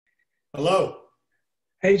Hello.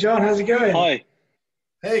 Hey John, how's it going? Hi.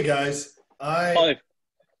 Hey guys. I Hi.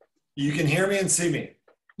 You can hear me and see me.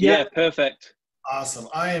 Yeah, Yeah, perfect. Awesome.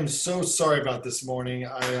 I am so sorry about this morning.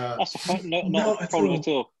 I That's a fun, not a not at problem at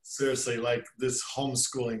all. all. seriously like this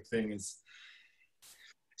homeschooling thing is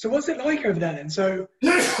So what's it like over there then? So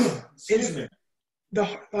excuse is me.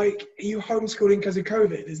 are you homeschooling because of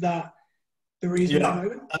COVID? Is that the reason at the Yeah.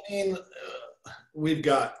 moment? I mean, we've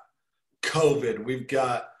got COVID.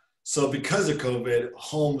 Because of COVID,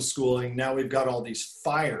 homeschooling. Now we've got all these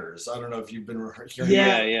fires. I don't know if you've been hearing about.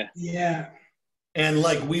 Yeah, Yeah, yeah. yeah, And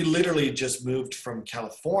like we literally just moved from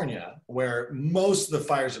California, where most of the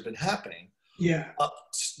fires have been happening, yeah. up,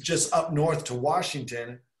 just up north to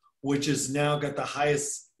Washington, which has now got the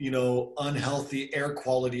highest, unhealthy air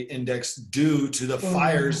quality index due to the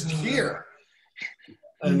fires Oh, here.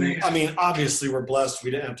 And man. I mean, obviously, we're blessed;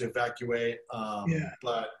 we didn't have to evacuate, Yeah,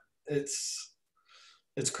 but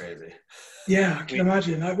it's crazy. yeah. I can We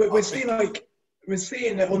imagine. We're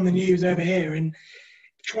seeing it on the news over here, and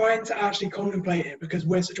trying to actually contemplate it because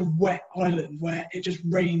we're such a wet island where it just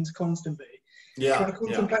rains constantly. Yeah, Trying to yeah,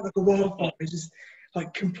 contemplate like a wildfire oh, is just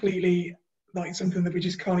like completely like something that we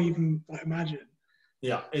just can't even like imagine.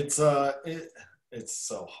 yeah. It's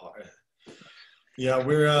so hard. Yeah,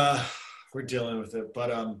 we're dealing with it,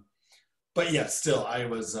 but yeah, still, I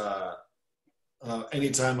was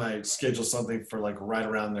anytime I schedule something for like right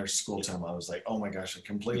around their school time, I was like, oh my gosh, I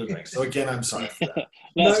completely blank. So again, I'm sorry for that.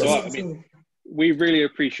 no, No, that's So all not right. I at mean, all. we really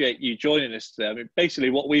appreciate you joining us today. I mean, basically,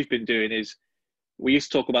 what we've been doing is we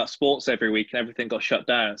used to talk about sports every week, and everything got shut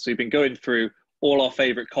down. So we've been going through all our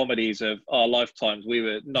favorite comedies of our lifetimes. We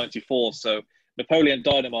were 94, so Napoleon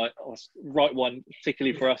Dynamite was the right one,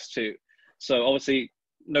 particularly for us too. So obviously,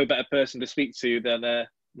 no better person to speak to than the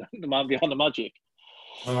man behind the magic.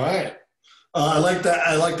 all right. I like that.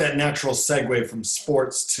 I like that natural segue from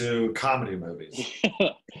sports to comedy movies.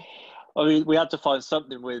 I mean, we had to find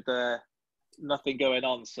something with nothing going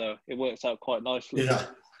on, so it works out quite nicely. Yeah.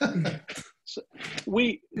 So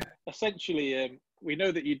we essentially we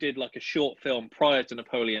know that you did like a short film prior to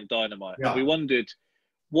Napoleon Dynamite, and Yeah. we wondered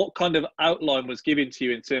what kind of outline was given to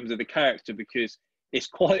you in terms of the character because it's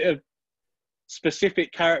quite a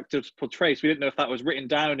specific character to portray. So we didn't know if that was written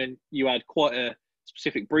down and you had quite a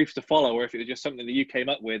specific brief to follow, or if it was just something that you came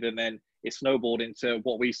up with and then it snowballed into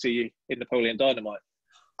what we see in Napoleon Dynamite.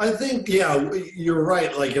 I think, yeah, you're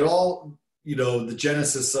right. Like it all, the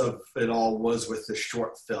genesis of it all was with the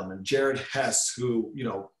short film. And Jared Hess, who,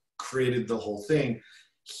 created the whole thing,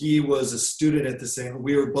 he was a student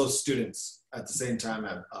we were both students at the same time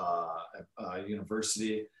at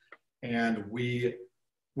university. And we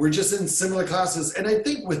were just in similar classes. And I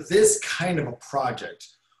think with this kind of a project,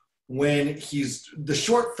 when the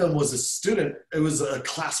short film was a student, it was a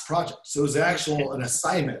class project. So it was an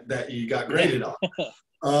assignment that you got graded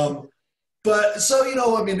on. But so,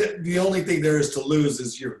 I mean, the only thing there is to lose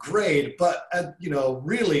is your grade, but,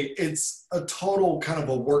 really it's a total kind of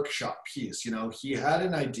a workshop piece. He had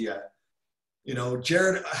an idea,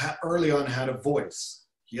 Jared early on had a voice.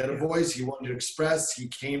 He had a voice he wanted to express. He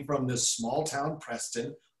came from this small town,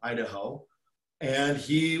 Preston, Idaho, and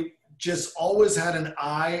he just always had an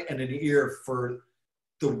eye and an ear for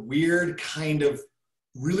the weird kind of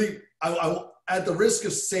really, at the risk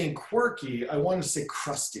of saying quirky, I want to say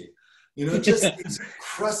crusty. Just these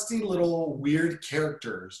crusty little weird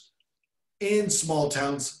characters in small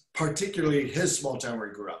towns, particularly his small town where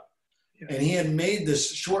he grew up. Yeah. And he had made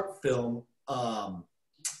this short film.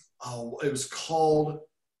 It was called,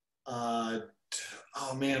 oh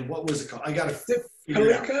man, what was it called? I got to figure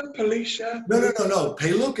it out. Paluca? No.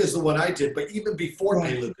 Peluca is the one I did, but even before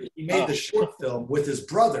Right. Peluca, he made the short film with his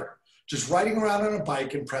brother, just riding around on a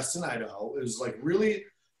bike in Preston, Idaho. It was like really,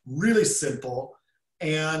 really simple.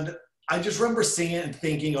 And I just remember seeing it and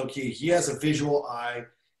thinking, okay, he has a visual eye.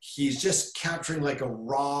 He's just capturing like a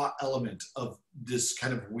raw element of this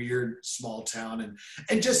kind of weird small town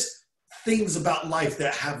and just things about life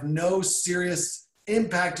that have no serious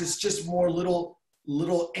impact. It's just more little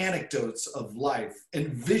anecdotes of life and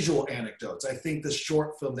visual anecdotes. I think the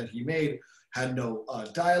short film that he made had no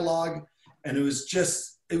dialogue, and it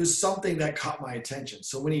was something that caught my attention.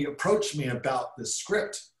 So when he approached me about the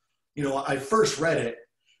script, I first read it,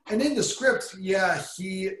 and in the script,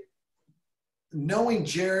 knowing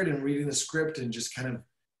Jared and reading the script and just kind of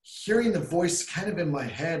hearing the voice kind of in my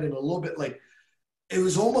head and a little bit like, it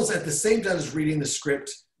was almost at the same time as reading the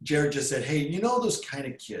script, Jared just said, hey, those kind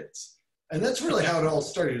of kids. And that's really how it all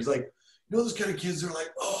started. It was like, those kind of kids are like,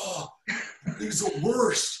 oh, these are the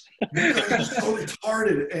worst. They're so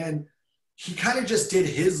retarded. And he kind of just did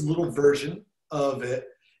his little version of it.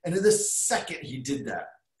 And in the second he did that,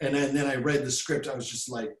 And then I read the script. I was just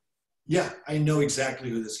like, yeah, I know exactly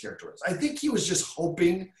who this character is. I think he was just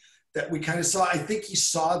hoping that we kind of saw, I think he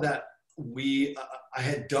saw that I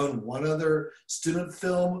had done one other student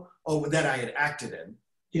film that I had acted in.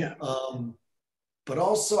 Yeah. But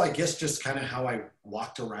also, I guess, just kind of how I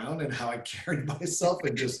walked around and how I carried myself,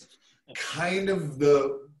 and just kind of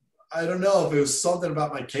I don't know if it was something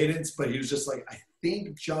about my cadence, but he was just like, I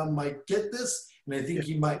think John might get this, and I think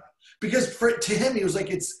he might, because to him, he was like,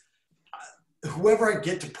 it's whoever I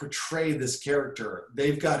get to portray this character,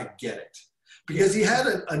 they've got to get it. Because he had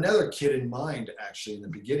another kid in mind, actually, in the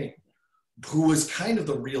beginning, who was kind of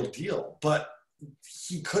the real deal, but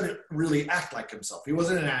he couldn't really act like himself. He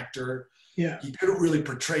wasn't an actor. Yeah. He couldn't really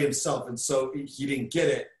portray himself, and so he didn't get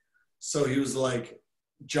it. So he was like,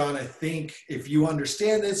 John, I think if you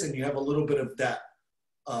understand this and you have a little bit of that,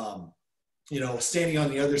 standing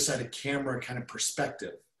on the other side of camera kind of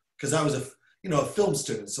perspective, because I was a film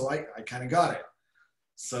student, so I kind of got it.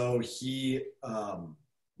 So he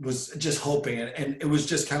was just hoping, and it was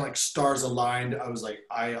just kind of like stars aligned. I was like,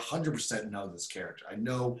 I 100% know this character. I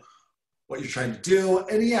know what you're trying to do.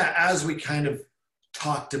 And yeah, as we kind of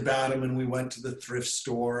talked about him and we went to the thrift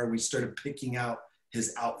store and we started picking out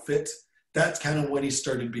his outfit, that's kind of when he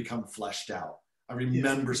started to become fleshed out. I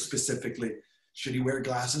remember specifically, should he wear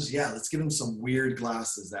glasses? Yeah, let's give him some weird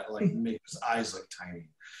glasses that like make his eyes look tiny.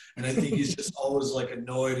 And I think he's just always like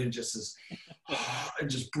annoyed and just and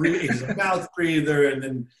just breathing. He's a mouth breather. And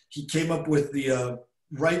then he came up with the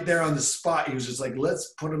right there on the spot. He was just like,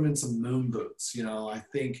 let's put him in some moon boots. I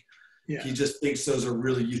think he just thinks those are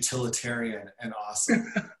really utilitarian and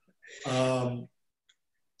awesome.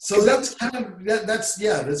 So that's kind of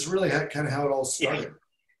that's really kind of how it all started.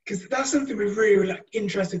 Because that's something we're really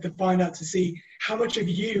interested to find out, to see how much of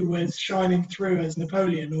you was shining through as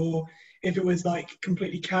Napoleon, or if it was like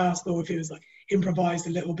completely cast, or if it was like improvised a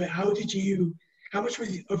little bit. How much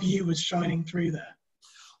of you was shining through there?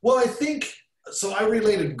 Well, I think, so I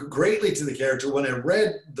related greatly to the character when I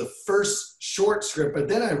read the first short script, but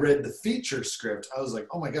then I read the feature script. I was like,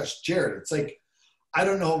 oh my gosh, Jared, it's like, I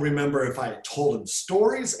don't remember if I told him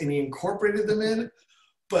stories and he incorporated them in,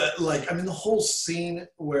 but like, I mean, the whole scene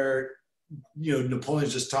where,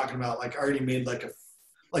 Napoleon's just talking about, like, I already made like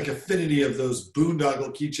affinity of those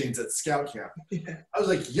boondoggle keychains at scout camp. Yeah. I was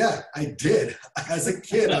like, yeah, I did. As a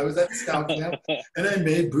kid, I was at scout camp and I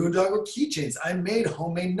made boondoggle keychains. I made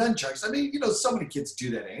homemade nunchucks. I mean, so many kids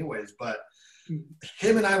do that anyways, but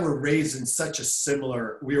him and I were raised in such a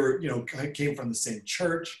similar, came from the same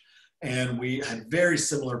church, and we had very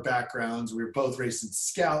similar backgrounds. We were both raised in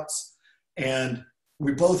scouts, and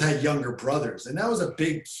we both had younger brothers. And that was a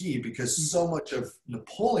big key, because so much of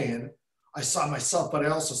Napoleon, I saw myself, but I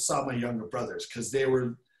also saw my younger brothers, because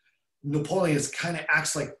Napoleon kind of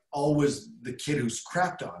acts like always the kid who's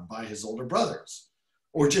crapped on by his older brothers,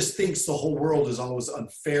 or just thinks the whole world is always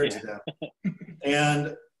unfair to them.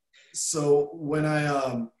 And so when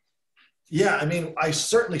I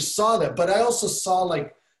certainly saw that, but I also saw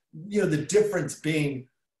the difference being,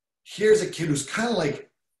 here's a kid who's kind of like,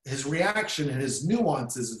 his reaction and his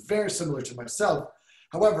nuances is very similar to myself.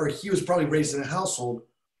 However, he was probably raised in a household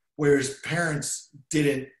where his parents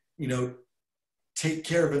didn't, take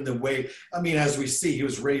care of him the way, as we see, he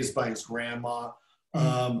was raised by his grandma.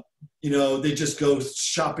 They just go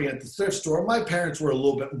shopping at the thrift store. My parents were a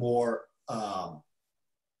little bit more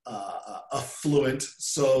affluent.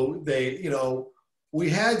 So they, we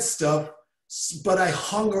had stuff, but I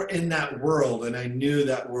hung in that world, and I knew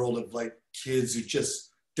that world of like kids who just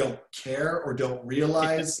don't care or don't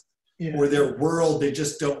realize, or their world, they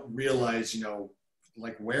just don't realize,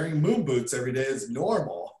 like wearing moon boots every day is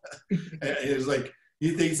normal. And it was like,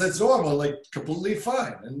 he thinks that's normal, like completely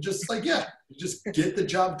fine. And just like, yeah, you just get the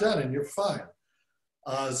job done and you're fine.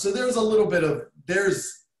 So there was a little bit of,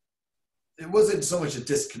 it wasn't so much a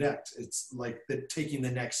disconnect. It's like taking the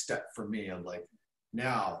next step for me of like,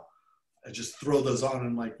 now I just throw those on and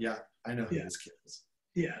I'm like, yeah, I know who this kid is.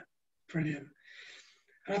 Yeah, brilliant.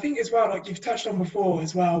 And I think as well, like you've touched on before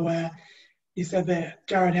as well, where you said that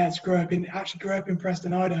Jared Hess grew up in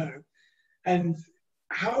Preston, Idaho. And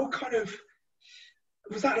how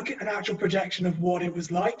was that like an actual projection of what it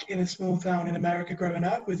was like in a small town in America growing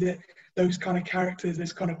up? Was it those kind of characters,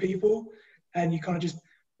 those kind of people, and you kind of just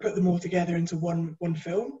put them all together into one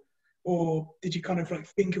film? Or did you kind of like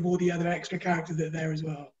think of all the other extra characters that are there as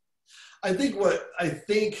well? I think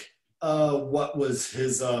what was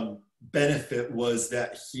his benefit was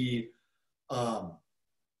that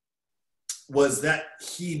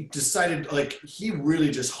he decided, like, he really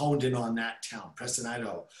just honed in on that town, Preston,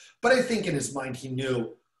 Idaho. But I think in his mind he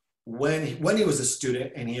knew when he was a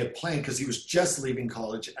student and he had planned, because he was just leaving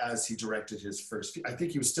college as he directed his first, I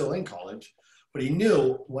think he was still in college, but he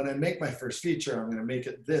knew, when I make my first feature, I'm going to make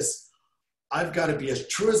it this. I've got to be as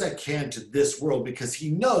true as I can to this world, because he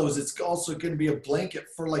knows it's also going to be a blanket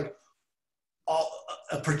for like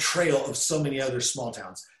a portrayal of so many other small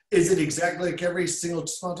towns. Is it exactly like every single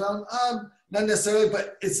small town? Not necessarily,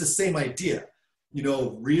 but it's the same idea. You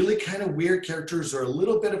know, really kind of weird characters are a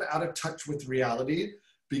little bit of out of touch with reality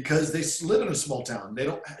because they live in a small town. They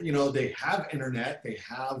don't, you know, they have internet, they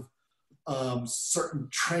have certain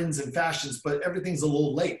trends and fashions, but everything's a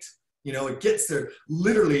little late. You know, it gets there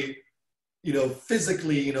literally, you know,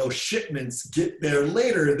 physically, you know, shipments get there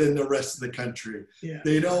later than the rest of the country. Yeah.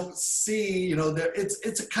 They don't see, you know,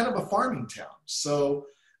 it's a kind of a farming town. So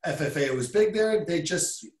FFA was big there. They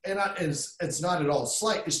just, and it's not at all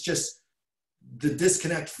slight. It's just the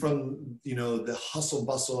disconnect from, you know, the hustle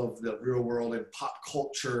bustle of the real world and pop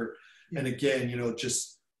culture. Yeah. And again, you know,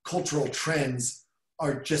 just cultural trends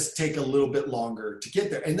are just take a little bit longer to get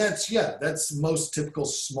there. And that's most typical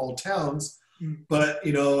small towns. But,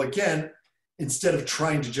 you know, again, instead of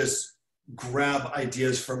trying to just grab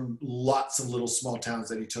ideas from lots of little small towns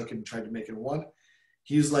that he took and tried to make it one,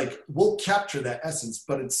 he was like, we'll capture that essence,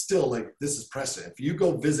 but it's still like, this is Preston. If you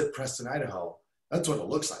go visit Preston, Idaho, that's what it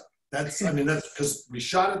looks like. That's, I mean, that's because we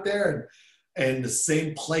shot it there, and the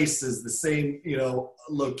same places, the same, you know,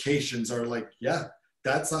 locations are like, yeah,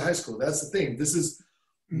 that's the high school. That's the thing. This is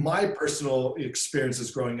my personal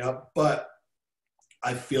experiences growing up, but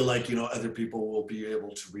I feel like, you know, other people will be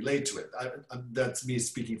able to relate to it. That's me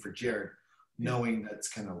speaking for Jared, knowing that's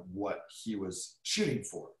kind of what he was shooting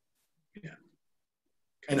for. Yeah.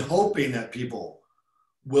 And hoping that people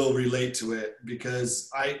will relate to it, because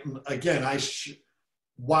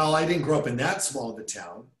while I didn't grow up in that small of a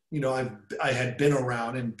town, you know, I had been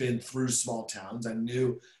around and been through small towns. I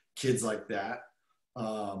knew kids like that.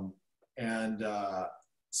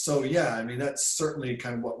 So, yeah, I mean, that's certainly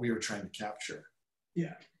kind of what we were trying to capture.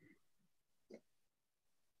 Yeah.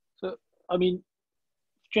 So, I mean,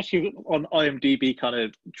 just on IMDb kind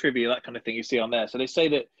of trivia, that kind of thing you see on there. So they say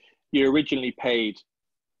that you originally paid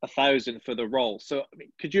 $1,000 for the role. So, I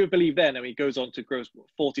mean, could you have believed then? I mean, it goes on to gross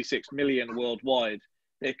 46 million worldwide.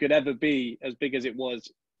 It could ever be as big as it was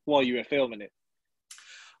while you were filming it.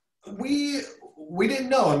 We didn't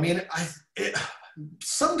know. I mean,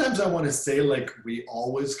 sometimes I want to say like we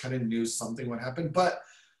always kind of knew something would happen, but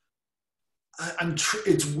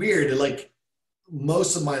it's weird. Like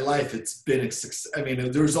most of my life, it's been a success. I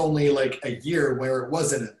mean, there's only like a year where it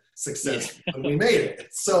wasn't a success when we made it.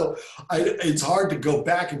 So it's hard to go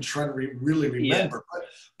back and try to really remember. Yeah.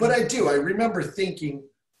 But I do. I remember thinking,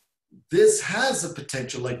 this has a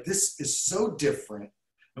potential. Like, this is so different.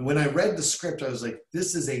 And when I read the script, I was like,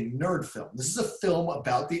 this is a nerd film. This is a film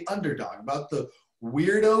about the underdog, about the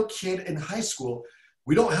weirdo kid in high school.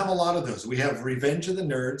 We don't have a lot of those. We have Revenge of the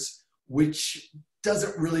Nerds, which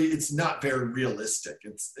doesn't really, it's not very realistic.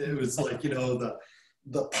 It was like, you know,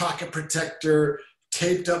 the pocket protector,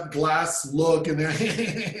 taped up glass look, and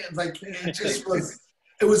like it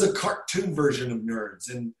was a cartoon version of Nerds.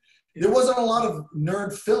 And there wasn't a lot of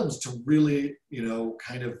nerd films to really, you know,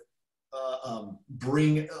 kind of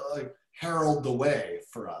bring, herald the way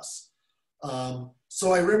for us.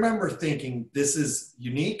 So I remember thinking, this is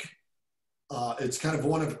unique. It's kind of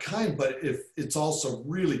one of a kind, but if it's also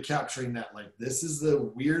really capturing that, like, this is the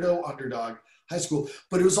weirdo underdog high school,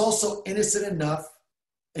 but it was also innocent enough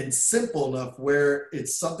and simple enough where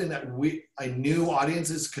it's something that I knew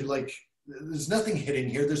audiences could like. There's nothing hidden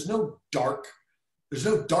here. There's no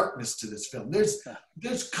darkness to this film. There's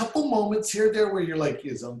a couple moments here there where you're like,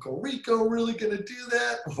 is Uncle Rico really going to do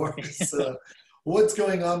that? Or is, what's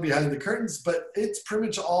going on behind the curtains? But it's pretty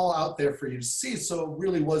much all out there for you to see. So it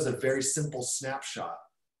really was a very simple snapshot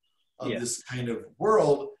of this kind of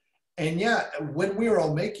world. And yeah, when we were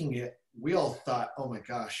all making it, we all thought, oh my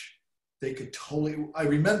gosh, they could totally, I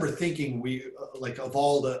remember thinking like of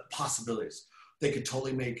all the possibilities, they could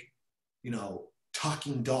totally make, you know,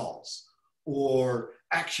 talking dolls or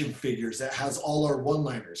action figures that has all our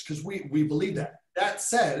one-liners, because we believe that. That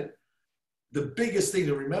said, the biggest thing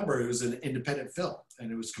to remember, it was an independent film,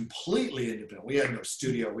 and it was completely independent. We had no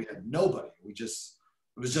studio, we had nobody. It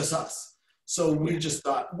was just us. So we just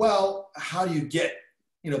thought, well, how do you get,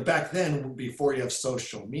 you know, back then, before you have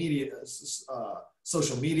social media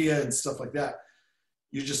and stuff like that,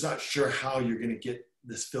 you're just not sure how you're going to get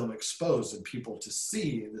this film exposed and people to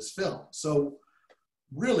see this film. So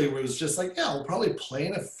really, it was just like, yeah, we'll probably play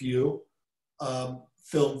in a few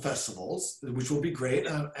film festivals, which will be great.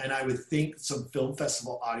 And I would think some film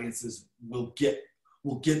festival audiences will get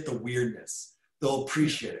the weirdness. They'll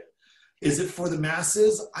appreciate it. Is it for the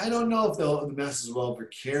masses? I don't know if the masses will ever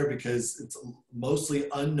care because it's mostly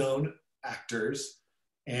unknown actors,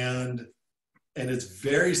 and it's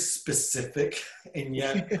very specific, and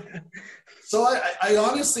yet. So I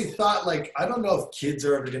honestly thought, like, I don't know if kids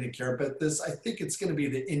are ever going to care about this. I think it's going to be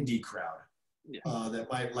the indie crowd that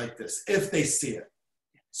might like this if they see it.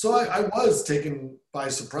 So I was taken by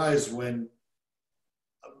surprise when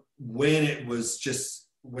it was just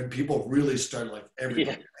when people really started, like,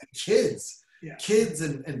 everybody, kids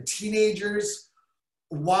and teenagers.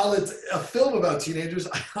 While it's a film about teenagers,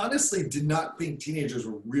 I honestly did not think teenagers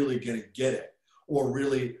were really going to get it or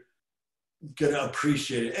really going to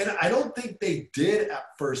appreciate it. And I don't think they did at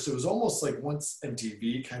first. It was almost like once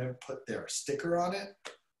MTV kind of put their sticker on it,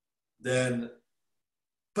 then,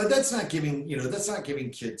 but that's not giving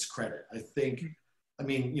kids credit. I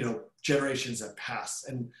mean, generations have passed,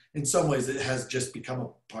 and in some ways it has just become a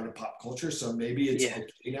part of pop culture. So maybe it's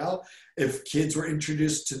okay now. If kids were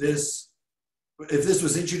introduced to this, if this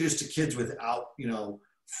was introduced to kids without,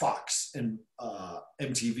 Fox and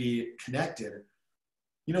MTV connected,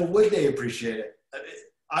 would they appreciate it?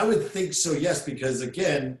 I would think so, yes, because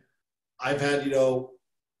again, I've had,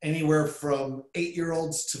 anywhere from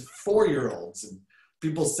 8-year-olds to 4-year-olds, and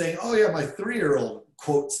people saying, oh yeah, my 3-year-old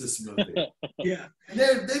quotes this movie. Yeah. And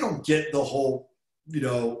they don't get the whole,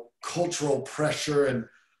 cultural pressure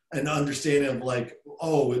and understanding of, like,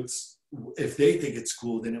 oh, if they think it's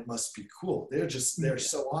cool, then it must be cool. They're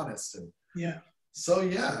so honest. And so,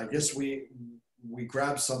 I guess we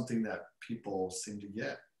grab something that people seem to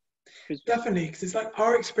get. Definitely, because it's like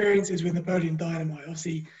our experiences with Napoleon Dynamite.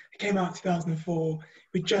 Obviously, it came out in 2004.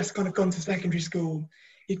 We'd just kind of gone to secondary school.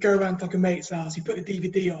 You'd go around to like a mate's house. You put the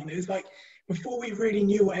DVD on. It was like before we really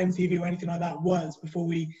knew what MTV or anything like that was. Before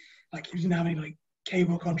we didn't have any like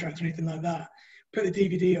cable contracts or anything like that. Put the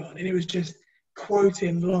DVD on, and it was just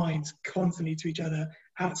quoting lines constantly to each other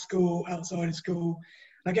at school, outside of school.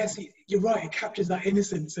 And I guess you're right. It captures that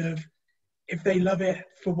innocence of if they love it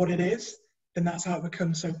for what it is, then that's how it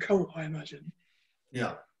becomes so cult, I imagine.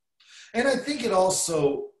 Yeah. And I think it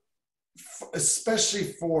also, especially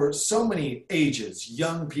for so many ages,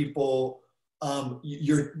 young people,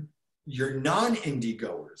 your non-indie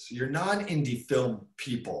goers, your non-indie film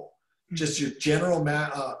people, just your general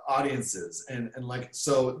audiences. And like,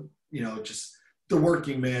 so, just the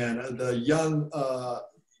working man, the young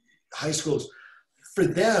high schoolers, for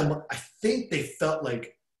them, I think they felt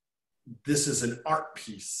like this is an art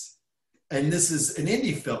piece. And this is an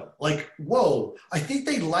indie film. Like, whoa, I think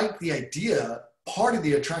they liked the idea. Part of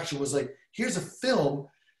the attraction was like, here's a film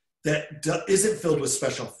that isn't filled with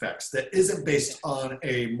special effects, that isn't based on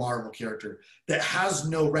a Marvel character, that has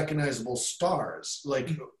no recognizable stars. Like,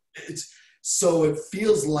 so it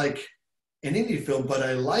feels like an indie film, but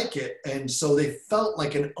I like it. And so they felt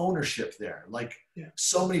like an ownership there. Like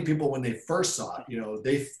so many people, when they first saw it,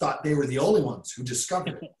 they thought they were the only ones who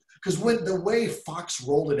discovered it. Because the way Fox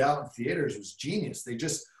rolled it out in theaters was genius. They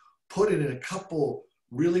just put it in a couple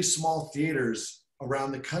really small theaters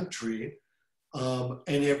around the country. And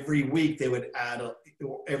every week they would add,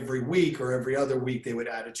 every week or every other week, they would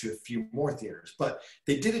add it to a few more theaters. But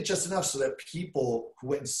they did it just enough so that people who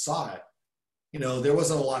went and saw it, there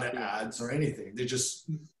wasn't a lot of ads or anything. They just,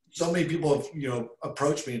 so many people have,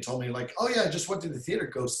 approached me and told me like, oh yeah, I just went to the theater,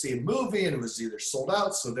 go see a movie, and it was either sold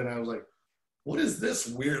out. So then I was like, what is this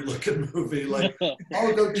weird looking movie? Like,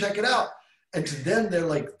 I'll go check it out. And to them, they're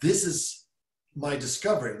like, this is my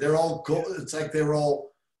discovery. They're all gold. It's like they were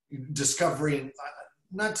all discovering,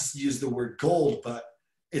 not to use the word gold, but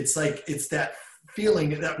it's like, it's that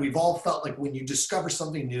feeling that we've all felt like when you discover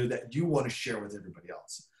something new that you want to share with everybody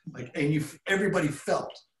else. Like, and everybody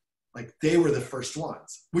felt like they were the first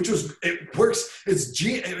ones, which was, it works.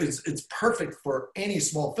 It's perfect for any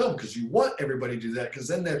small film because you want everybody to do that because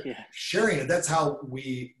then they're sharing it. That's how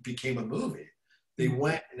we became a movie. They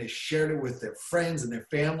went and they shared it with their friends and their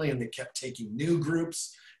family, and they kept taking new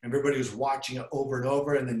groups. Everybody was watching it over and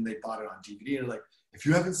over, and then they bought it on DVD. And they're like, if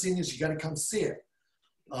you haven't seen this, you got to come see it.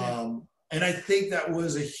 And I think that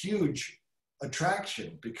was a huge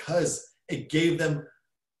attraction because it gave them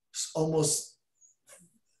almost,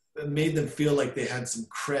 it made them feel like they had some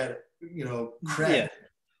credit.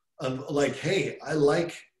 Like, hey, I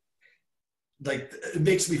like it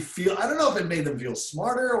makes me feel, I don't know if it made them feel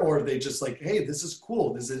smarter or they just like, hey, this is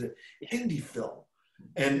cool. This is an indie film.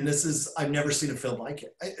 And I've never seen a film like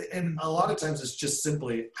it. And a lot of times it's just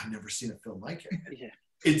simply, I've never seen a film like it.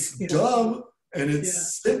 It's dumb and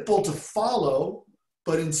it's simple to follow,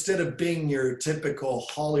 but instead of being your typical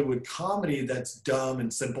Hollywood comedy that's dumb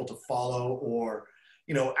and simple to follow, or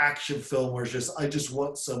action film where it's just, I just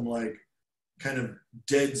want some like kind of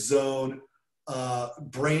dead zone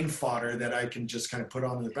brain fodder that I can just kind of put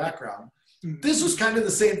on in the background. This was kind of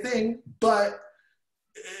the same thing, but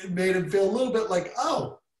it made him feel a little bit like,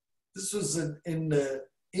 oh, this was in the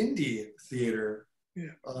indie theater.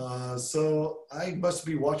 Yeah. So I must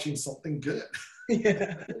be watching something good.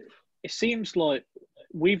 Yeah. It seems like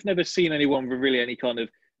we've never seen anyone with really any kind of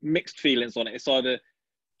mixed feelings on it. It's either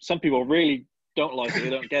some people really don't like it, they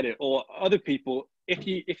don't get it, or other people,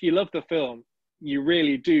 if you love the film, you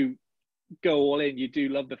really do go all in. You do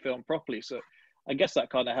love the film properly. So I guess that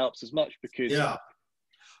kind of helps as much, because yeah,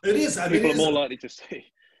 it is. I mean, people are more likely to see.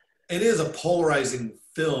 It is a polarizing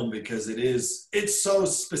film because it's so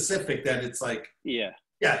specific that it's like, yeah,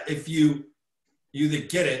 if you either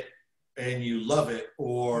get it and you love it,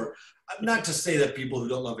 or not to say that people who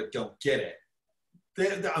don't love it don't get it.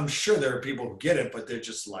 I'm sure there are people who get it, but they're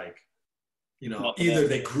just like, either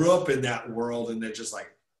they grew up in that world and they're just like,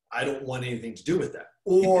 I don't want anything to do with that,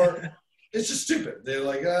 or it's just stupid. They're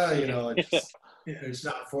like, it's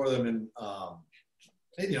not for them, and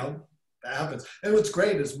that happens. And what's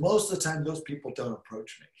great is most of the time those people don't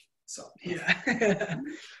approach me, so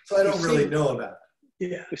so I don't really know about it.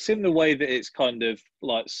 Yeah, it's in the way that it's kind of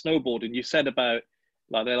like snowballed. And you said about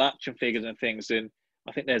like the action figures and things, and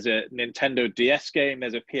I think there's a Nintendo DS game,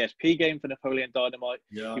 there's a PSP game for Napoleon Dynamite.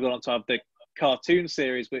 Yeah. You got on to have the cartoon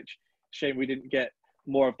series, which shame we didn't get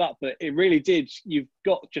more of that, but it really did. You've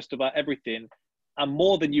got just about everything, and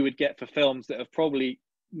more than you would get for films that have probably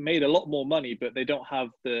made a lot more money, but they don't have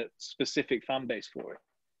the specific fan base for it.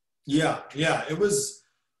 Yeah, it was.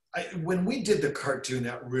 When we did the cartoon,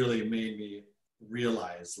 that really made me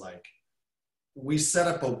realize, like, we set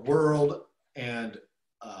up a world and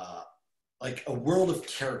like a world of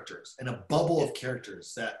characters and a bubble of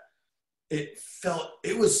characters that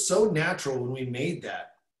it was so natural when we made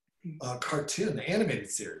that cartoon, the animated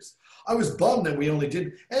series. I was bummed that we only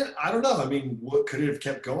did, and I don't know. I mean, what could it have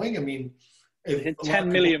kept going? I mean, if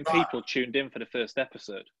 10 million people tuned in for the first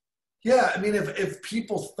episode. Yeah, I mean, if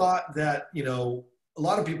people thought that, a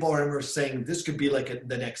lot of people I remember saying this could be like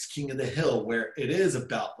the next King of the Hill, where it is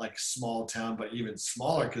about like small town, but even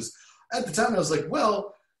smaller. Because at the time I was like,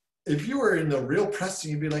 well, if you were in the real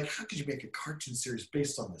Preston, you'd be like, how could you make a cartoon series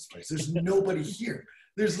based on this place? There's nobody here.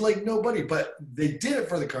 There's like nobody, but they did it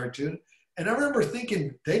for the cartoon. And I remember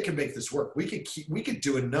thinking they could make this work. We could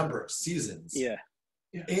do a number of seasons in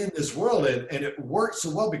this world. And it worked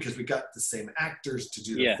so well because we got the same actors to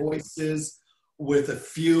do the voices, with a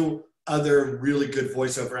few other really good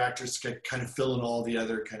voiceover actors to kind of fill in all the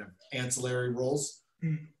other kind of ancillary roles.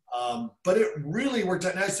 But it really worked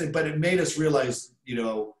out nicely, but it made us realize,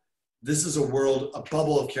 this is a world, a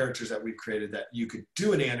bubble of characters that we've created, that you could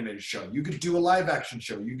do an animated show. You could do a live action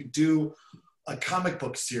show. You could do a comic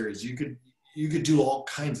book series. You could do all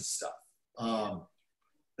kinds of stuff.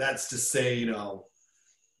 That's to say,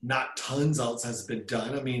 not tons else has been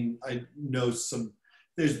done. I mean, I know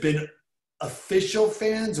there's been official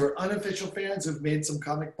fans or unofficial fans who've made some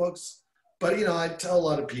comic books. But, I tell a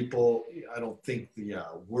lot of people, I don't think the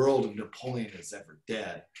world of Napoleon is ever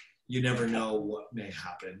dead. You never know what may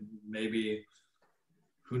happen. Maybe,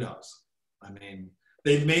 who knows? I mean,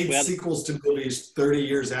 they've made sequels to movies 30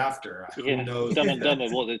 years after. Yeah, who knows? Dumb and Dumber,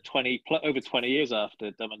 over 20 years after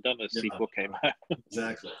Dumb and Dumber sequel came out.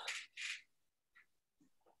 Exactly.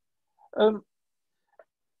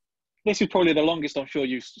 This is probably the longest I'm sure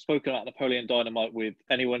you've spoken about Napoleon Dynamite with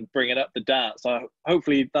anyone bringing up the dance.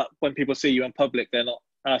 Hopefully that when people see you in public, they're not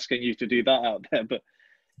asking you to do that out there. But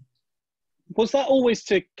was that always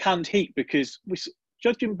to canned heat? Because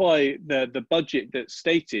judging by the budget that's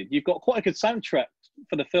stated, you've got quite a good soundtrack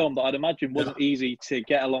for the film that I'd imagine wasn't easy to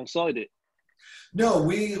get alongside it.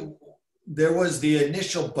 No, there was the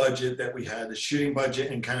initial budget that we had, the shooting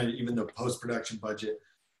budget and kind of even the post-production budget.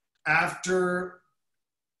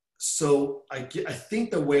 So I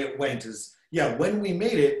think the way it went is, when we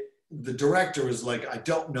made it, the director was like, I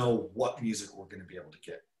don't know what music we're going to be able to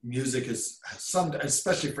get. Music is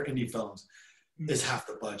especially for indie films, is half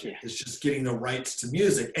the budget. It's just getting the rights to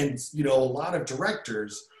music. And, a lot of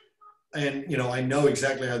directors, and, I know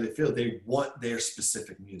exactly how they feel. They want their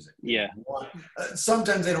specific music.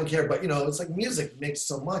 Sometimes they don't care, but, it's like music makes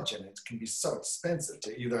so much and it can be so expensive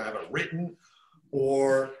to either have it written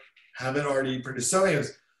or have it already produced. So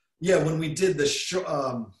anyways, when we did the show,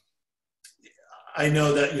 I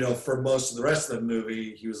know that, for most of the rest of the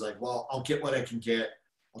movie, he was like, well, I'll get what I can get.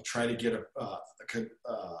 I'll try to get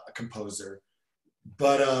a composer.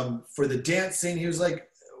 But for the dance scene, he was like,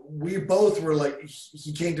 we both were like,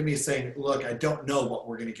 he came to me saying, look, I don't know what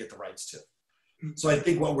we're going to get the rights to. So I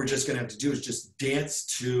think what we're just going to have to do is just dance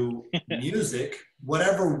to music,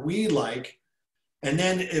 whatever we like, And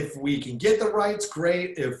then if we can get the rights,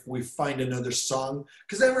 great. If we find another song,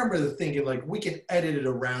 because I remember thinking like we can edit it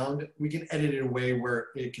around. We can edit it in a way where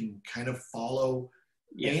it can kind of follow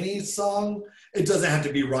any song. It doesn't have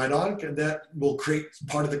to be right on, and that will create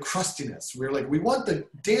part of the crustiness. We're like, we want the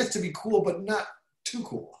dance to be cool, but not too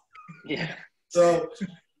cool. Yeah. So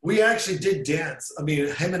we actually did dance. I mean,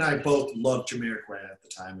 him and I both loved Jamiroquai at the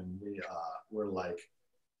time, and we were like,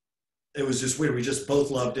 it was just weird. We just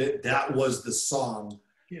both loved it. That was the song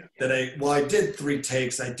that I did 3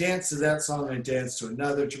 takes. I danced to that song. I danced to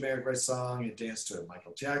another Jamiroquai song. I danced to a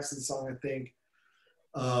Michael Jackson song, I think.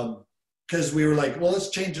 Because we were like, well, let's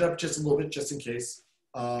change it up just a little bit, just in case.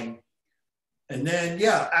 And then,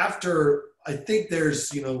 after, I think there's,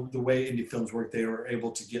 the way indie films work, they were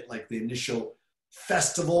able to get like the initial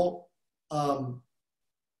festival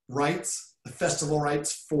rights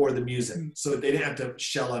for the music. So they didn't have to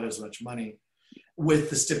shell out as much money, with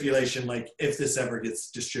the stipulation, like if this ever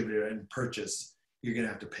gets distributed and purchased, you're going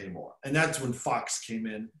to have to pay more. And that's when Fox came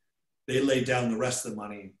in. They laid down the rest of the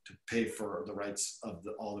money to pay for the rights of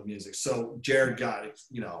all the music. So Jared got,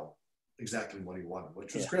 exactly what he wanted,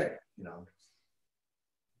 which was great,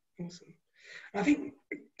 Awesome. I think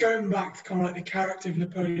going back to kind of like the character of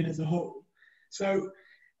Napoleon as a whole, so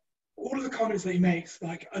all of the comments that he makes,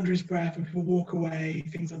 like under his breath and people walk away,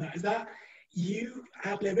 things like that, is that you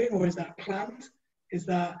ad-libbing or is that planned?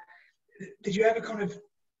 Did you ever kind of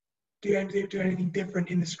do anything different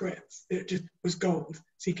in the script? It just was gold,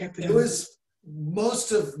 so you kept it. It was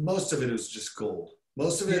most of it was just gold.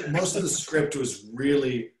 Most of the script was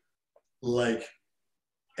really like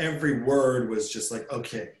every word was just like,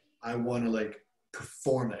 okay, I want to like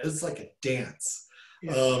perform it. It's like a dance.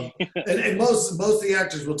 Yeah. And most of the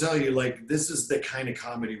actors will tell you like this is the kind of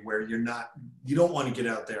comedy where you don't want to get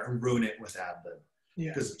out there and ruin it with ad-lib.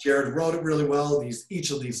 Because Jared wrote it really well. Each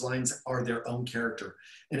of these lines are their own character,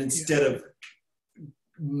 and instead of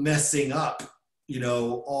messing up,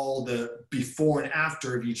 all the before and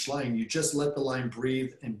after of each line, you just let the line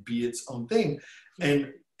breathe and be its own thing.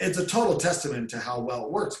 And it's a total testament to how well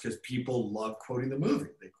it works because people love quoting the movie.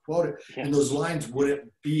 They quote it, and those lines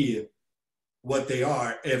wouldn't be what they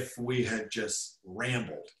are if we had just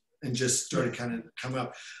rambled and just started kind of coming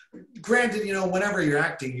up. Granted, whenever you're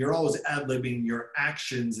acting, you're always ad-libbing your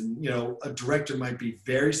actions, and a director might be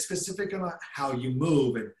very specific about how you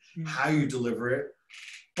move and how you deliver it.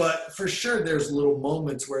 But for sure, there's little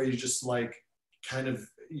moments where you just like kind of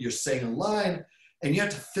you're saying a line, and you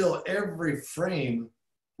have to fill every frame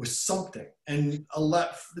with something. And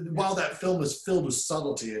while that film is filled with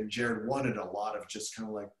subtlety, and Jared wanted a lot of just kind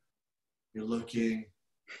of like you're looking,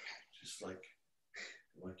 just like.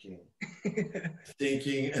 Looking,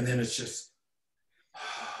 thinking, and then it's just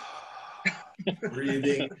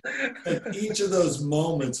breathing. And each of those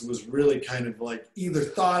moments was really kind of like either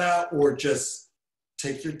thought out or just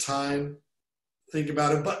take your time, think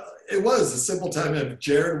about it. But it was a simple time, and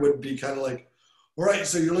Jared would be kind of like, all right,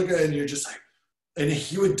 so you're looking at it and you're just like, and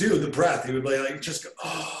he would do the breath. He would like just go,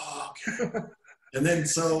 oh, okay. And then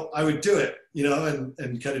so I would do it,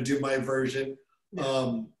 and kind of do my version.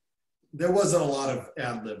 There wasn't a lot of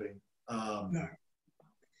ad-libbing. No.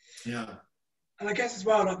 Yeah. And I guess as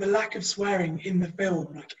well, like the lack of swearing in the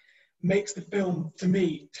film, like makes the film, to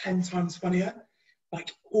me, 10 times funnier.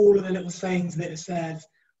 Like all of the little sayings that it says,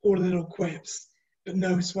 all of the little quips, but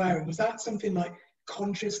no swearing. Was that something like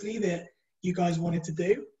consciously that you guys wanted to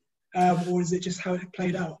do? Or is it just how it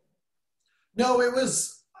played out? No, it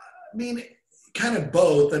was, kind of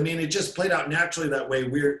both. It just played out naturally that way.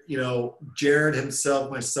 We're, Jared himself,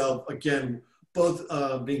 myself, again, both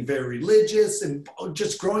being very religious and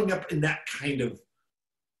just growing up in that kind of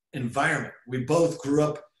environment. We both grew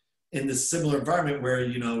up in this similar environment where,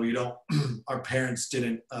 our parents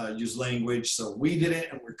didn't use language, so we didn't,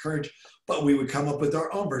 and we're encouraged, but we would come up with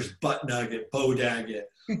our own version, butt nugget, bodaggett,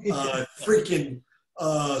 freaking,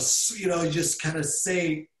 just kind of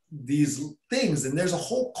say these things, and there's a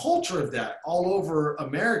whole culture of that all over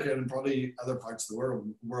America and probably other parts of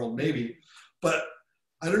the world maybe, but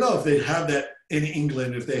I don't know if they have that in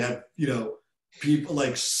England, if they have people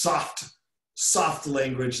like soft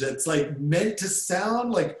language that's like meant to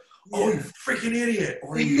sound like you freaking idiot,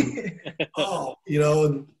 or you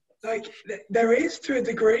and like there is to a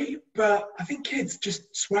degree, but I think kids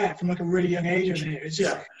just swear from like a really young age over here. It's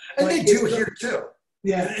just and they do here too.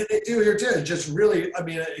 Yeah, and they do here too. It just really,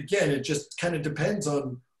 again, it just kind of depends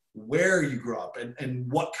on where you grew up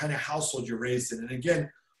and what kind of household you're raised in. And again,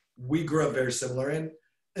 we grew up very similar, and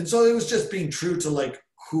so it was just being true to like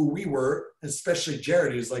who we were, especially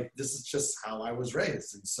Jared. He was like, this is just how I was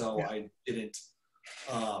raised, and so I didn't.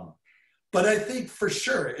 But I think for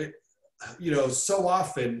sure, so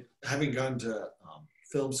often having gone to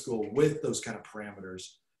film school with those kind of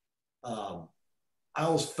parameters, I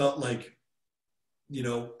always felt like,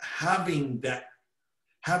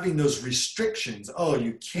 having those restrictions, oh,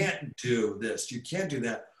 you can't do this, you can't do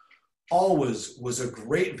that, always was a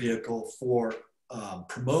great vehicle for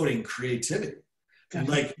promoting creativity. And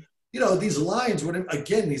like, these lines wouldn't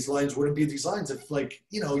be these lines if, like,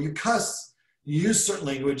 you cuss, you use certain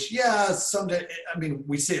language. Yeah, someday, I mean,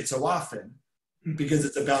 we say it so often because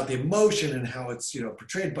it's about the emotion and how it's,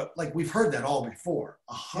 portrayed. But like, we've heard that all before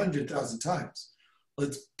 100,000 times.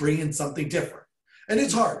 Let's bring in something different. And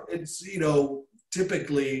it's hard. It's,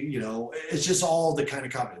 typically, it's just all the kind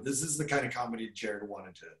of comedy. This is the kind of comedy Jared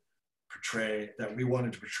wanted to portray, that we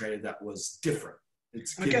wanted to portray, that was different.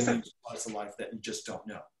 It's giving you parts of life that you just don't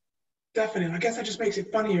know. Definitely. I guess that just makes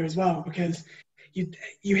it funnier as well, because you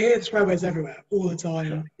hear the swear words everywhere all the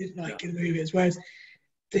time, in the movies. Whereas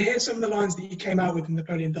to hear some of the lines that you came out with in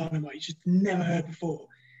Napoleon Dynamite, you just never heard before,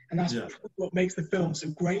 and that's what makes the film so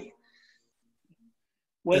great.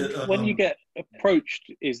 When you get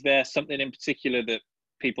approached, is there something in particular that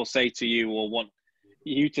people say to you or want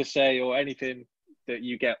you to say, or anything that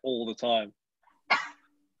you get all the time?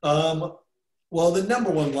 Well, the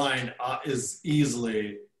number one line is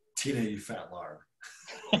easily, "Tina, you fat lard."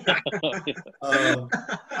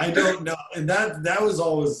 I don't know, and that was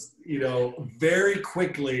always, very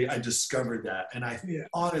quickly I discovered that, and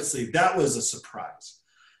honestly, that was a surprise,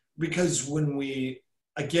 because when we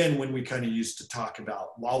kind of used to talk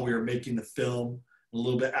about, while we were making the film, a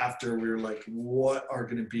little bit after, we were like, what are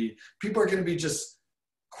going to be, people are going to be just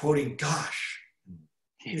quoting "gosh,"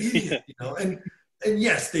 idiot, and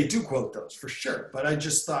yes, they do quote those for sure, but I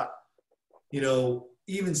just thought,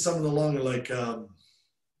 even some of the longer, like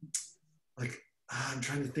I'm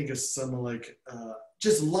trying to think of some, like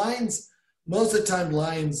just lines. Most of the time,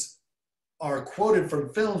 lines are quoted from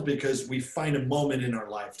films because we find a moment in our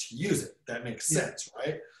life to use it. That makes sense,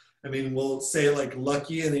 right? I mean, we'll say like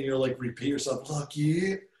 "lucky," and then you're like, repeat yourself,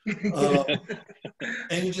 "lucky."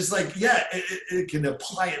 And you're just like, it can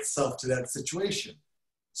apply itself to that situation.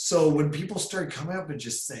 So when people started coming up and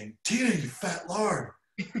just saying, "Tina, you fat lard,"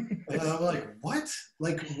 and I'm like, what?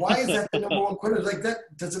 Like, why is that the number one quote? Like,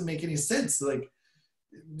 that doesn't make any sense. Like,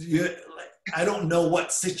 I don't know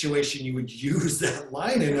what situation you would use that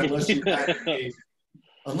line in, unless you had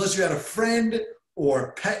a friend or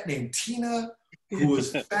a pet named Tina who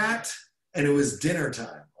was fat and it was dinner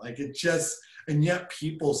time. Like, and yet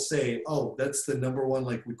people say, "Oh, that's the number one."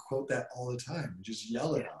 Like, we quote that all the time. We just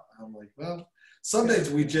yell it out. I'm like, well, sometimes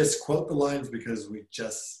we just quote the lines because we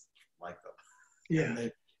just like them. Yeah. And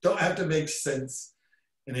they don't have to make sense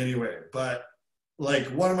in any way. But like,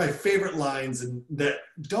 one of my favorite lines, and that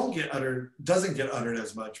doesn't get uttered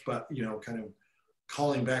as much, but kind of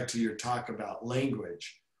calling back to your talk about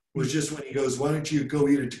language, was just when he goes, "Why don't you go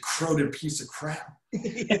eat a decrepit piece of crap?"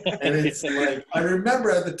 And it's like, I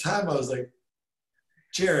remember at the time I was like,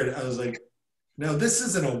 Jared, I was like, "Now this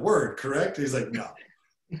isn't a word, correct?" He's like, "No."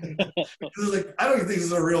 He was like, "I don't even think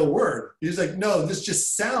this is a real word." He's like, "No, this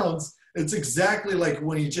just sounds," it's exactly like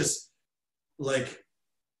when he just, like,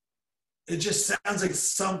 it just sounds like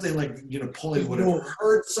something like, Napoleon would have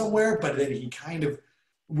heard somewhere, but then he kind of,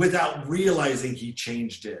 without realizing, he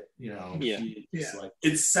changed it. Like,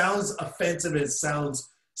 it sounds offensive, it sounds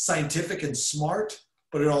scientific and smart,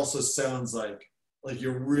 but it also sounds like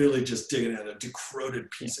you're really just digging at a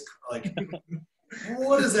decrepit piece of, like,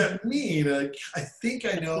 what does that mean? Like, I think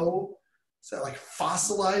I know. Is that like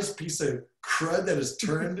fossilized piece of crud that is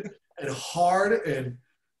turned and hard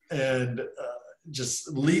and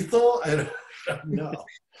just lethal? I don't know.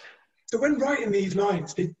 So when writing these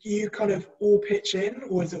lines, did you kind of all pitch in,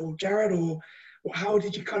 or is it all Jared, or how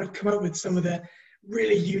did you kind of come up with some of the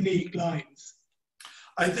really unique lines?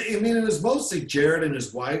 I mean, it was mostly Jared and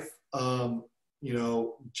his wife.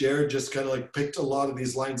 Jared just kind of like picked a lot of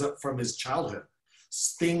these lines up from his childhood,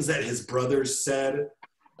 things that his brothers said.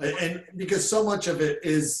 And because so much of it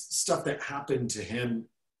is stuff that happened to him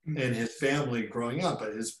and his family growing up.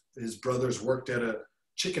 His brothers worked at a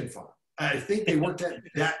chicken farm. I think they worked at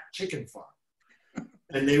that chicken farm.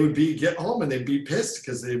 And they would get home and they'd be pissed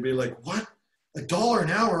because they'd be like, "What? $1 an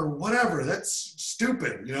hour? Whatever. That's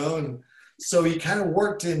stupid," And so he kind of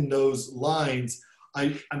worked in those lines.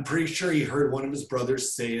 I'm pretty sure he heard one of his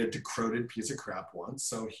brothers say a decrepit piece of crap once,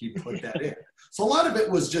 so he put that in. So a lot of it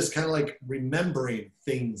was just kind of like remembering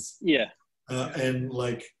things. Yeah. And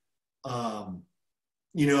like,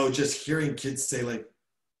 just hearing kids say, like,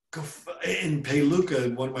 in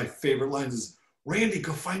Peluca, one of my favorite lines is, "Randy,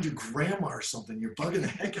 go find your grandma or something. You're bugging the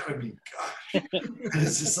heck out of me." Gosh. And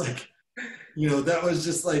it's just like, that was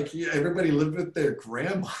just like, yeah, everybody lived with their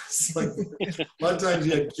grandmas. Like a lot of times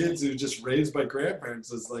you had kids who were just raised by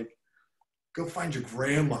grandparents. It's like, go find your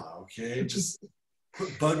grandma, okay? Just quit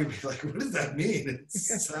bugging me. Like, what does that mean?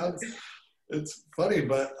 It's funny,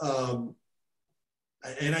 but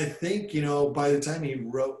and I think by the time he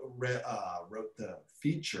wrote the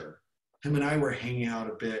feature, him and I were hanging out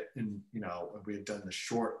a bit, and we had done the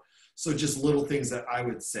short. So just little things that I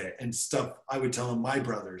would say and stuff I would tell him my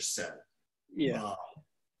brothers said. Yeah.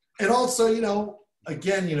 And also,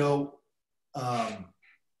 again,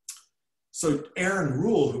 so Aaron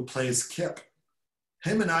Rule, who plays Kip,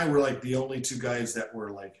 him and I were like the only two guys that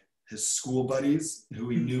were like his school buddies who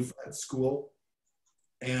he knew at school.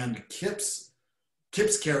 And Kip's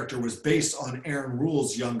character was based on Aaron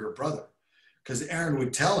Rule's younger brother, because Aaron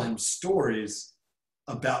would tell him stories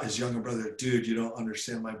about his younger brother. Dude, you don't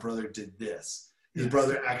understand. My brother did this. His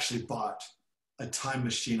brother actually bought a time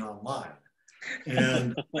machine online.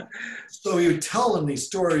 And so he would tell him these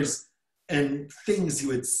stories and things he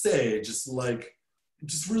would say, just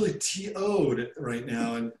really TO'd right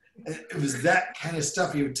now. And it was that kind of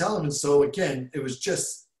stuff he would tell him. And so again, it was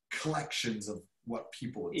just collections of what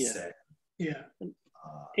people would say. Yeah.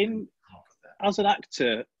 As an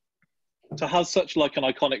actor, to have such like an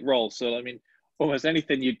iconic role, so I mean, almost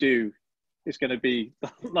anything you do is going to be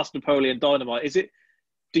that's Napoleon Dynamite.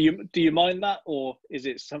 Do you mind that, or is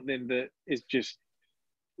it something that is just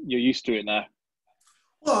you're used to it now?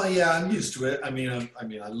 Well, yeah, I'm used to it. I mean,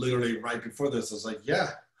 I literally right before this, I was like,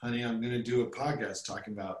 yeah, honey, I'm going to do a podcast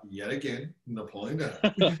talking about yet again Napoleon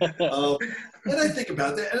Dynamite. And I think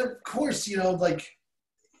about that, and of course,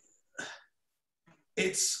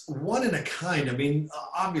 it's one in a kind. I mean,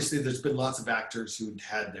 obviously, there's been lots of actors who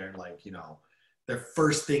had their their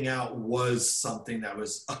first thing out was something that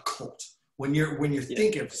was a cult. When you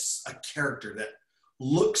think of a character that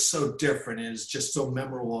looks so different and is just so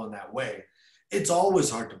memorable in that way, it's always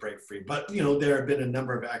hard to break free. But there have been a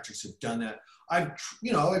number of actors who've done that. I've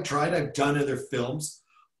tried. I've done other films.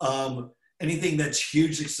 Anything that's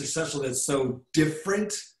hugely successful that's so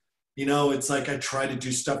different. It's like I try to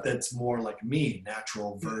do stuff that's more like me,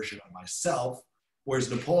 natural version of myself. Whereas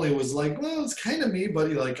Napoleon was like, well, it's kind of me, but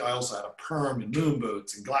I also had a perm and moon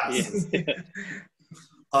boots and glasses.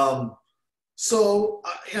 So,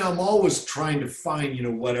 I'm always trying to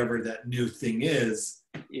find, whatever that new thing is.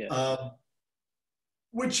 Yeah.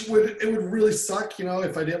 Which would really suck,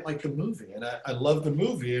 if I didn't like the movie. And I love the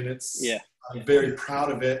movie, and I'm very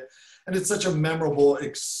proud of it. And it's such a memorable,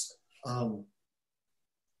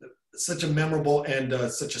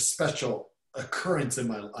 such a special occurrence in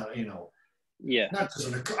my, not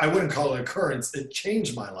just I wouldn't call it an occurrence. It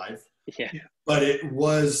changed my life. Yeah. But it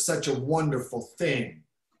was such a wonderful thing.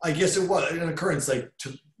 I guess it was an occurrence, like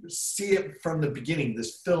to see it from the beginning,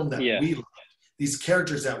 this film that we loved, these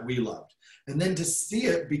characters that we loved, and then to see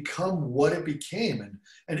it become what it became,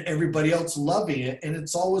 and everybody else loving it. And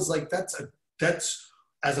it's always like, that's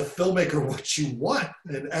as a filmmaker, what you want.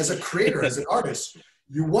 And as a creator, as an artist,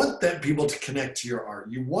 you want that people to connect to your art.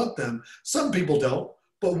 You want them. Some people don't,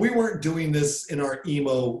 but we weren't doing this in our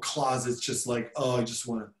emo closets, just like, oh, I just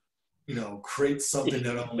want to, create something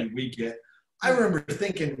that only we get. I remember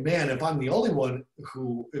thinking, man, if I'm the only one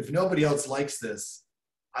if nobody else likes this,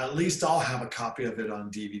 at least I'll have a copy of it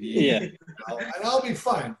on DVD. And I'll be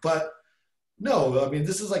fine. But no, I mean,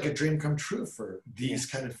 this is like a dream come true for these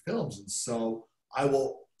kind of films. And so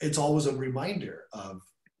it's always a reminder of,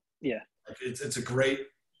 it's a great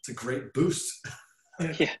boost.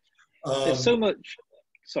 There's so much,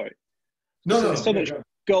 sorry. There's so much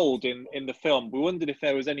gold in the film. We wondered if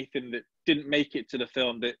there was anything that didn't make it to the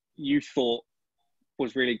film that you thought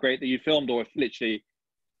was really great that you filmed, or if literally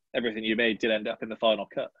everything you made did end up in the final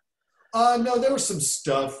cut. No, there was some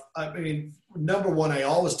stuff. I mean, number one, I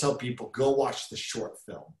always tell people, go watch the short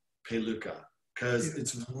film, Peluca, because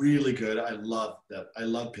it's really good. I love that. I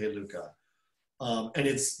love Peluca. And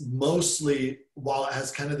it's mostly, while it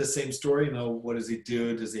has kind of the same story, what does he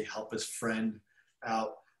do? Does he help his friend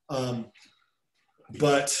out?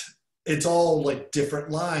 But it's all like different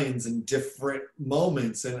lines and different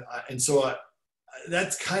moments. And so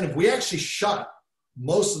that's kind of, we actually shot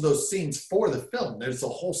most of those scenes for the film. There's a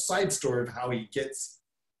whole side story of how he gets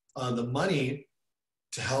the money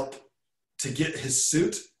to help to get his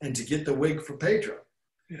suit and to get the wig for Pedro.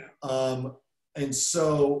 And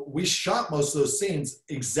so we shot most of those scenes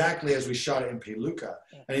exactly as we shot it in Peluca.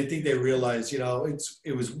 And I think they realized,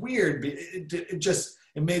 it was weird.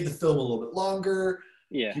 It made the film a little bit longer.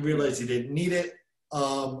 Yeah. He realized he didn't need it.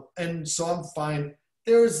 And so I'm fine.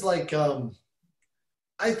 There's like,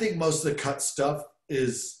 I think most of the cut stuff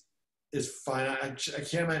is is fine. I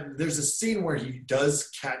can't imagine. There's a scene where he does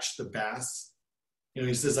catch the bass. You know,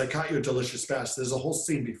 he says, "I caught you a delicious bass." There's a whole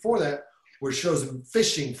scene before that where it shows him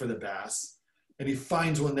fishing for the bass, and he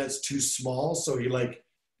finds one that's too small, so he like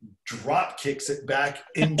drop kicks it back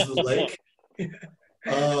into the lake.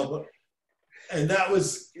 And that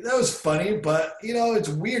was funny, but you know, it's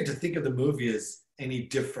weird to think of the movie as any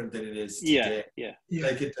different than it is today. Yeah.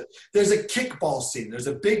 Like there's a kickball scene. There's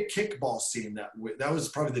a big kickball scene that was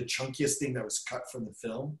probably the chunkiest thing that was cut from the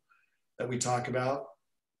film that we talk about.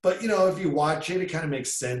 But you know, if you watch it, it kind of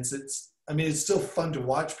makes sense. It's still fun to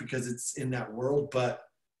watch because it's in that world. But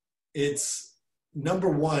it's number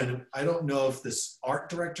one. I don't know if this art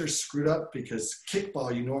director screwed up because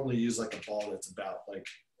kickball you normally use like a ball that's about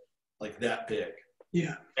like that big.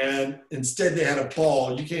 Yeah. And instead they had a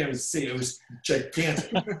ball. You can't even see. It was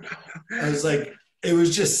gigantic. I was like, it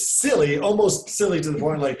was just silly, almost silly to the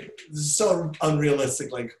point, like, this is so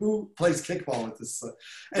unrealistic. Like, who plays kickball with this?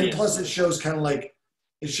 And plus it shows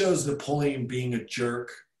it shows Napoleon being a jerk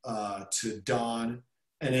to Don.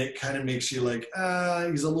 And it kind of makes you like,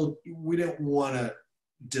 we don't want to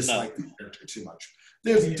dislike the character too much.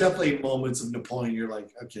 There's definitely moments of Napoleon you're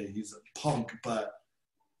like, okay, he's a punk, but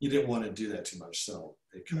you didn't want to do that too much, so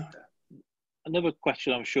they cut that. Another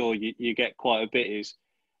question I'm sure you get quite a bit is,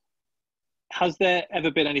 has there ever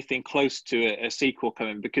been anything close to a sequel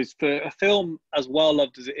coming? Because for a film as well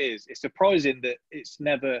loved as it is, it's surprising that it's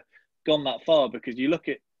never gone that far, because you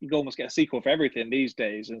almost get a sequel for everything these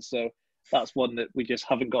days, and so that's one that we just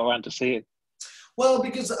haven't got around to seeing. Well,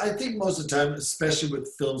 because I think most of the time, especially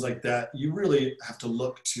with films like that, you really have to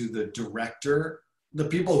look to the director, the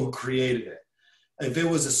people who created it. If it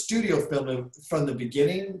was a studio film from the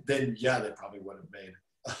beginning, then they probably would have made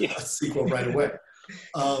a sequel right away.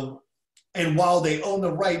 And while they own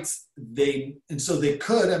the rights, so they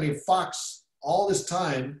could. I mean, Fox, all this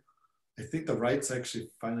time, I think the rights actually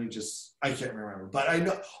finally I can't remember, but I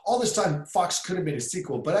know all this time Fox could have made a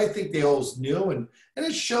sequel, but I think they always knew, and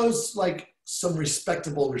it shows like some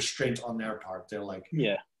respectable restraint on their part. They're like,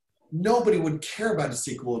 nobody would care about a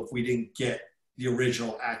sequel if we didn't get the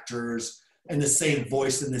original actors and the same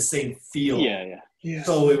voice and the same feel. Yeah.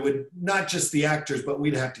 So it would not just the actors, but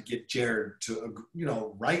we'd have to get Jared to,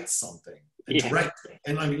 write something and direct it.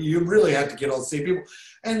 And I mean, you really had to get all the same people.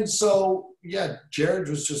 And so, Jared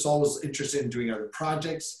was just always interested in doing other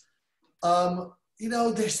projects.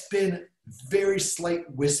 There's been very slight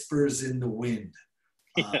whispers in the wind,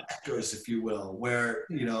 echoes, if you will, where,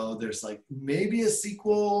 there's like maybe a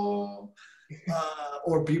sequel,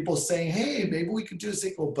 or people saying, hey, maybe we could do a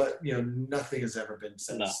sequel, but nothing has ever been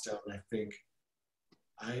set in stone. I think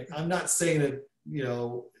I'm not saying it,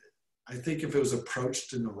 I think if it was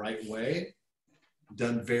approached in the right way,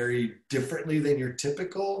 done very differently than your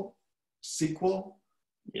typical sequel,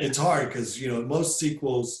 it's hard because most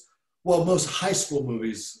high school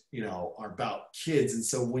movies are about kids, and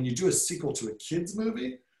so when you do a sequel to a kids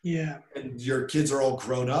movie and your kids are all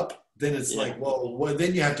grown up, then it's like, well,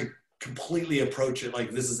 then you have to completely approach it like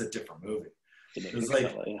this is a different movie. It's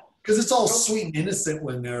like, because it's all sweet and innocent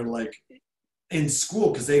when they're like in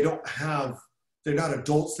school, because they're not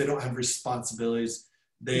adults, they don't have responsibilities,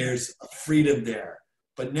 there's a freedom there.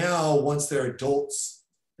 But now once they're adults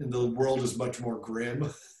and the world is much more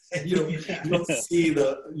grim, and you see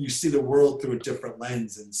the world through a different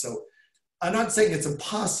lens. And so I'm not saying it's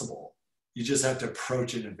impossible, you just have to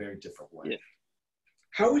approach it in a very different way.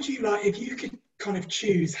 How would you if you could kind of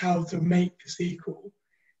choose how to make the sequel,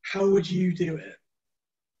 how would you do it?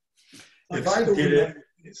 If I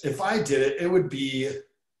did it, it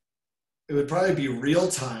would probably be real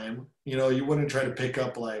time. You wouldn't try to pick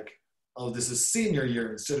up like, oh, this is senior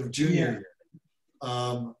year instead of junior year.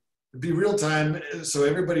 It'd be real time, so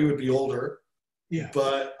everybody would be older.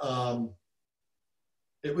 But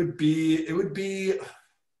it would be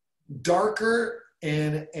darker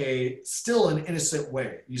in still an innocent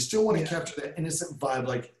way. You still want to capture that innocent vibe.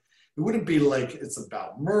 Like, it wouldn't be like it's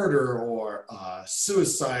about murder or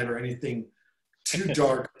suicide or anything too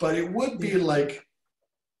dark, but it would be like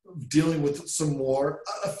dealing with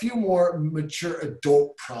a few more mature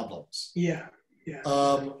adult problems.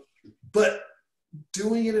 But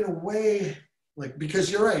doing it in a way, like,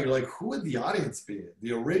 because you're right, you're like, who would the audience be?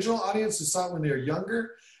 The original audience who saw it when they were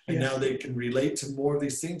younger, and now they can relate to more of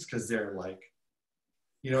these things because they're like,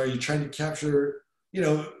 are you trying to capture,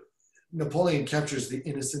 Napoleon captures the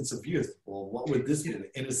innocence of youth. Well, what would this be?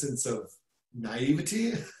 The innocence of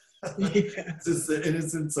naivety? Is this the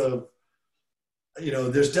innocence of,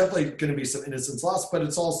 there's definitely going to be some innocence lost, but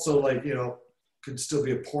it's also like, could still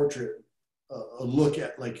be a portrait, a look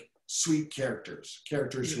at like sweet characters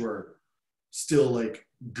who are still like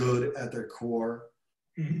good at their core.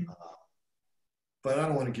 Mhm. But I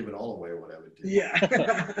don't want to give it all away, what I would do.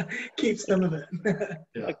 Yeah, keep some of it.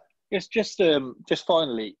 Yeah. It's just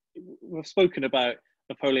finally, we've spoken about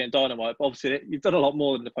Napoleon Dynamite, but obviously you've done a lot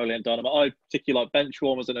more than Napoleon Dynamite. I particularly like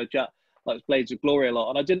Benchwarmers, and I know Jack likes Blades of Glory a lot,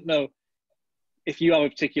 and I didn't know if you have a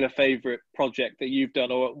particular favourite project that you've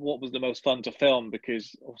done, or what was the most fun to film,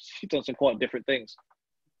 because you've done some quite different things.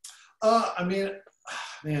 I mean,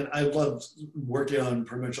 man, I loved working on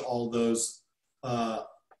pretty much all those. I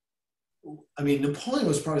mean, Napoleon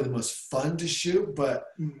was probably the most fun to shoot, but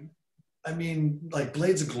I mean, like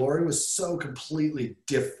Blades of Glory was so completely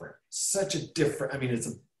different. Such a different, I mean, it's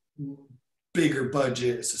a bigger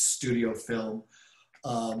budget, it's a studio film.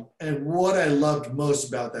 And what I loved most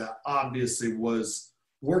about that, obviously, was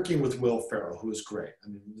working with Will Ferrell, who was great. I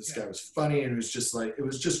mean, this guy was funny, and it was just like, it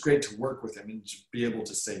was just great to work with him and to be able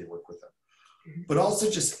to say you work with him. But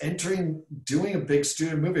also just doing a big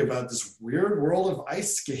studio movie about this weird world of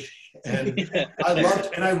ice skating. And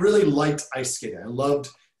I really liked ice skating. I loved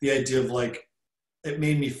the idea of like, it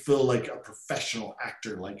made me feel like a professional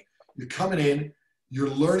actor. Like you're coming in, you're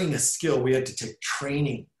learning a skill. We had to take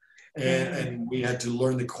training and we had to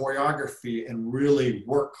learn the choreography and really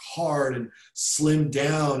work hard and slim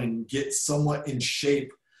down and get somewhat in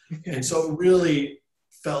shape. And so it really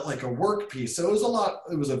felt like a work piece. So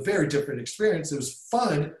it was a very different experience. It was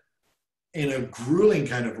fun in a grueling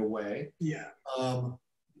kind of a way. Yeah. And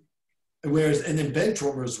then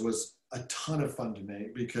Benchwarmers was a ton of fun to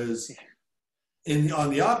make because on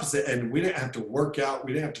the opposite end, we didn't have to work out,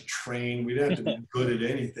 we didn't have to train, we didn't have to be good at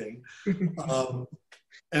anything.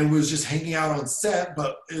 And it was just hanging out on set,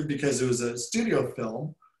 but because it was a studio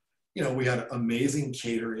film, you know, we had amazing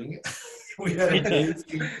catering. We had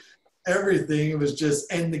amazing everything. It was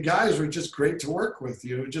just, and the guys were just great to work with.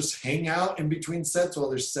 You know, just hang out in between sets while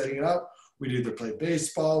they're setting it up. We'd either play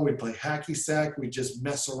baseball, we'd play hacky sack, we'd just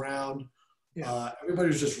mess around. Yeah. Everybody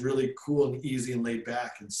was just really cool and easy and laid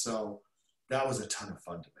back. And so that was a ton of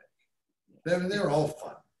fun to make. They were all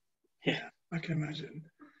fun. Yeah, I can imagine.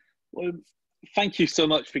 Well, thank you so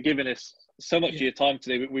much for giving us so much of your time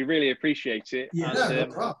today. We really appreciate it. Yeah, and, no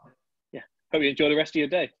problem. Yeah, hope you enjoy the rest of your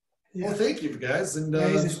day. Yeah. Well, thank you guys. And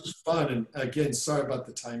this was fun. And again, sorry about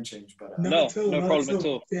the time change. But no problem at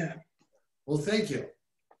all. Yeah. Well, thank you.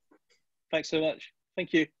 Thanks so much.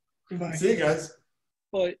 Thank you. Goodbye. See you guys.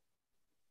 Bye.